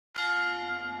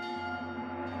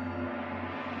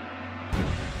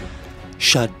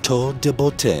Château de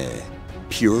Beauté,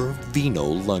 pure vino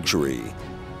luxury.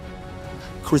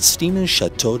 Christina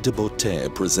Château de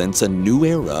Beauté presents a new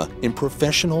era in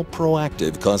professional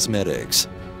proactive cosmetics.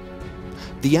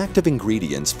 The active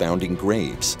ingredients found in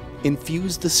grapes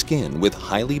infuse the skin with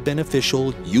highly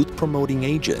beneficial youth-promoting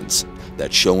agents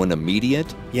that show an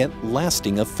immediate yet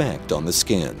lasting effect on the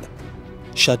skin.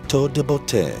 Château de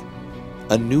Beauté,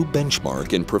 a new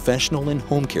benchmark in professional and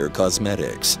home care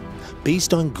cosmetics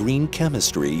based on green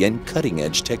chemistry and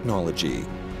cutting-edge technology.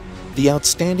 The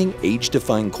outstanding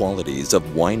age-defying qualities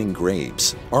of wine and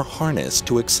grapes are harnessed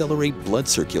to accelerate blood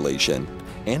circulation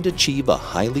and achieve a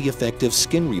highly effective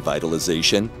skin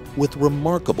revitalization with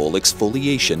remarkable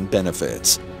exfoliation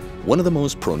benefits. One of the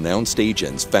most pronounced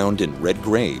agents found in red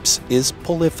grapes is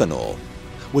polyphenol,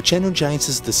 which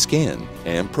energizes the skin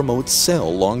and promotes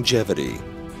cell longevity.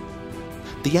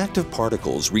 The active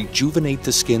particles rejuvenate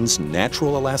the skin's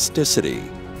natural elasticity,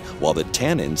 while the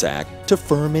tannins act to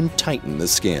firm and tighten the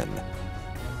skin.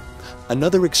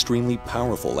 Another extremely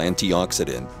powerful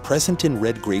antioxidant present in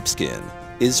red grape skin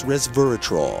is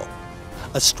resveratrol,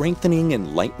 a strengthening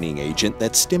and lightening agent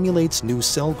that stimulates new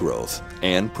cell growth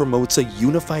and promotes a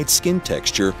unified skin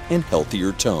texture and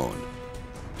healthier tone.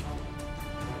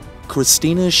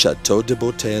 Christina's Château de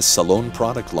Beauté Salon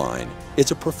product line is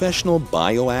a professional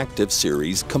bioactive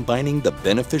series combining the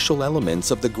beneficial elements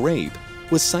of the grape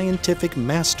with scientific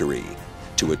mastery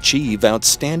to achieve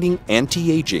outstanding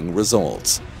anti-aging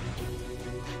results.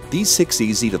 These 6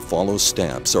 easy-to-follow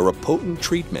steps are a potent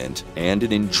treatment and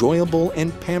an enjoyable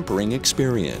and pampering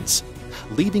experience,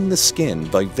 leaving the skin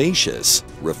vivacious,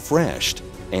 refreshed,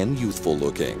 and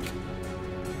youthful-looking.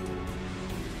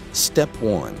 Step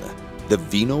 1. The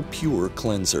Vino Pure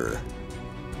Cleanser.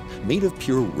 Made of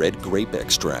pure red grape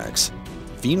extracts,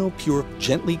 Vino Pure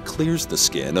gently clears the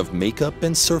skin of makeup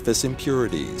and surface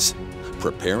impurities,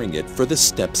 preparing it for the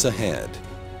steps ahead.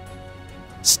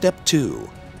 Step 2.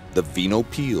 The Vino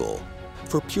Peel,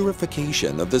 for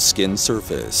purification of the skin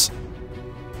surface.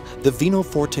 The Vino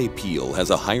Forte Peel has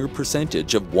a higher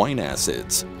percentage of wine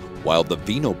acids, while the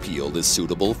Vino Peel is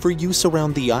suitable for use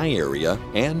around the eye area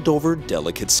and over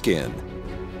delicate skin.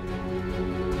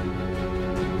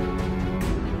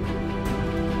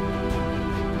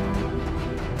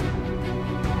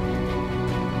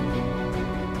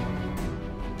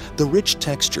 The rich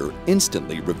texture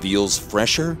instantly reveals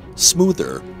fresher,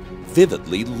 smoother,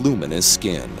 vividly luminous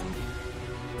skin.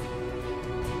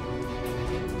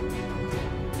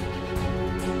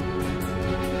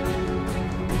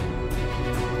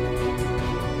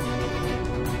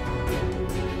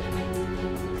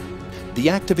 The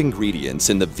active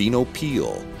ingredients in the Vino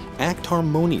Peel act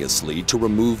harmoniously to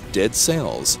remove dead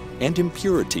cells and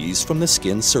impurities from the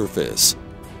skin surface.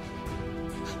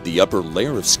 The upper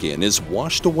layer of skin is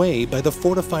washed away by the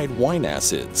fortified wine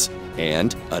acids,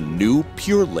 and a new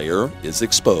pure layer is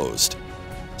exposed.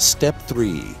 Step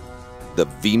 3. The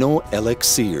Vino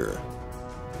Elixir.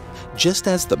 Just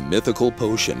as the mythical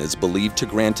potion is believed to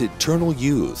grant eternal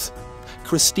youth,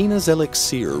 Christina's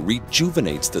Elixir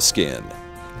rejuvenates the skin,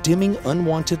 dimming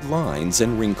unwanted lines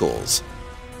and wrinkles.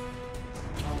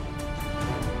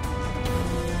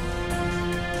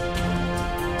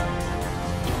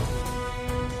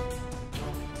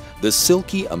 The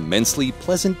silky, immensely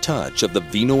pleasant touch of the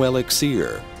Vino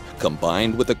Elixir,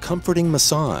 combined with a comforting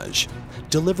massage,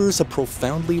 delivers a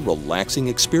profoundly relaxing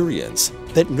experience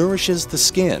that nourishes the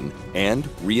skin and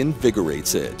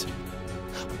reinvigorates it.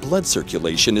 Blood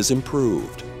circulation is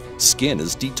improved, skin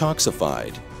is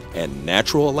detoxified, and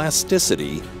natural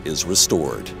elasticity is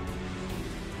restored.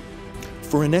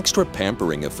 For an extra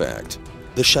pampering effect,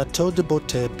 the Château de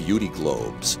Beauté Beauty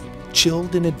Globes,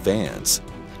 chilled in advance,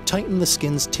 tighten the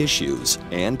skin's tissues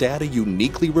and add a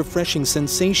uniquely refreshing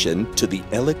sensation to the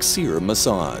Elixir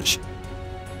massage.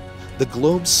 The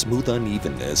globe's smooth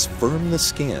unevenness firm the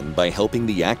skin by helping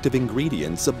the active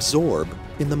ingredients absorb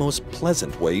in the most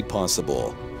pleasant way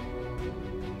possible.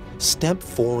 Step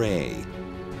 4A.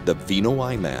 The Vino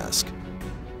Eye Mask.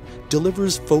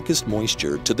 Delivers focused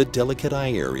moisture to the delicate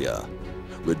eye area,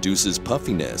 reduces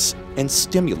puffiness, and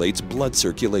stimulates blood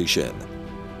circulation.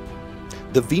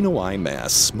 The Vino Eye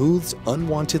Mask smooths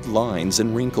unwanted lines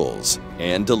and wrinkles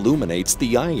and illuminates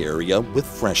the eye area with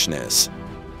freshness.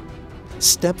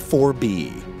 Step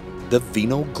 4B. The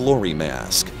Vino Glory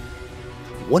Mask.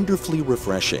 Wonderfully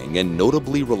refreshing and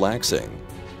notably relaxing,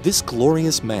 this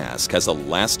glorious mask has a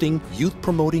lasting,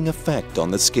 youth-promoting effect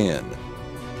on the skin.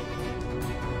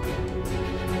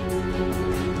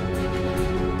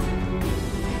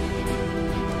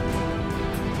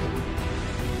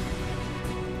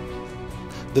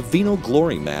 The Vino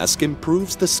Glory Mask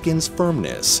improves the skin's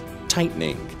firmness,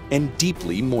 tightening and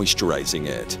deeply moisturizing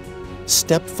it.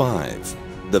 Step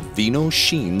 5. The Vino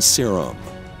Sheen Serum.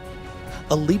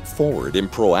 A leap forward in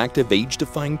proactive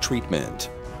age-defying treatment.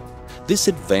 This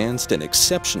advanced and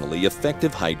exceptionally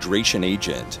effective hydration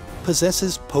agent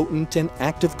possesses potent and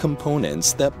active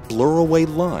components that blur away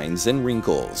lines and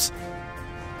wrinkles.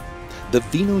 The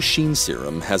Vino Sheen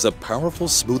Serum has a powerful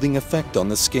smoothing effect on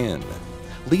the skin,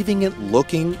 leaving it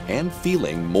looking and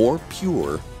feeling more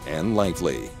pure and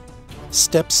lively.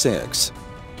 Step 6.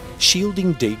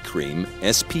 Shielding Day Cream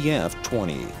SPF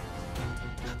 20.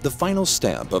 The final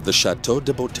step of the Château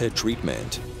de Beauté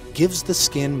treatment gives the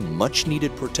skin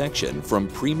much-needed protection from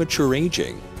premature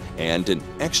aging and an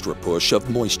extra push of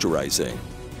moisturizing.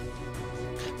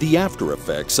 The after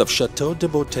effects of Château de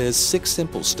Beauté's 6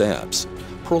 simple steps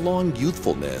prolong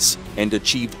youthfulness and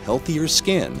achieve healthier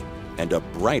skin and a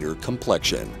brighter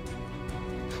complexion.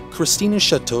 Christina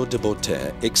Château de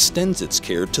Beauté extends its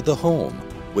care to the home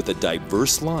with a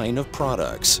diverse line of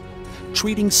products,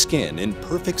 treating skin in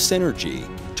perfect synergy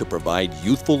to provide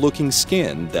youthful-looking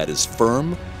skin that is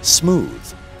firm,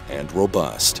 smooth, and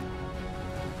robust.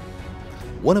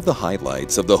 One of the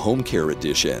highlights of the Home Care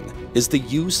Edition is the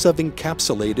use of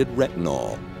encapsulated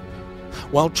retinol.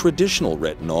 While traditional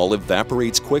retinol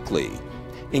evaporates quickly,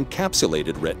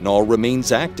 encapsulated retinol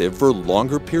remains active for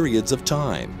longer periods of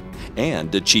time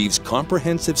and achieves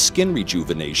comprehensive skin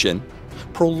rejuvenation,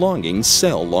 prolonging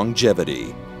cell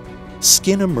longevity.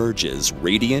 Skin emerges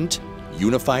radiant,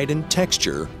 unified in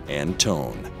texture and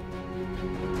tone.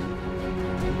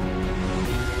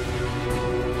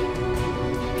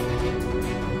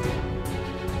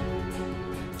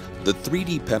 The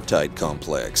 3D peptide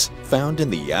complex, found in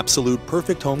the Absolute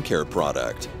Perfect Home Care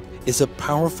product, is a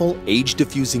powerful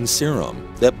age-diffusing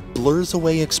serum that blurs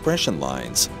away expression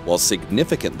lines while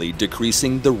significantly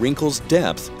decreasing the wrinkle's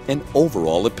depth and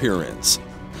overall appearance.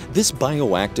 This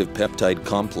bioactive peptide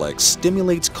complex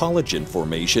stimulates collagen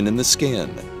formation in the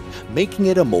skin, making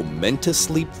it a momentous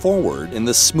leap forward in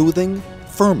the smoothing,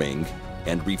 firming,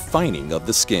 and refining of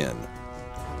the skin.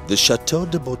 The Château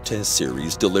de Beauté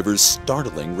series delivers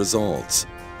startling results.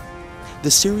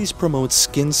 The series promotes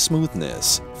skin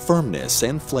smoothness, firmness,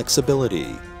 and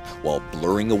flexibility, while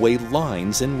blurring away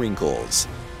lines and wrinkles.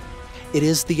 It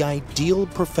is the ideal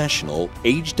professional,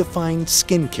 age-defying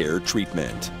skincare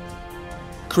treatment.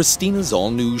 Christina's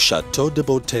all-new Château de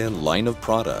Beauté line of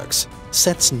products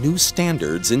sets new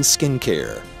standards in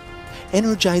skincare,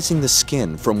 energizing the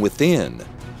skin from within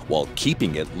while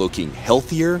keeping it looking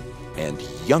healthier and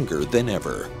younger than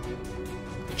ever.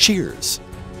 Cheers!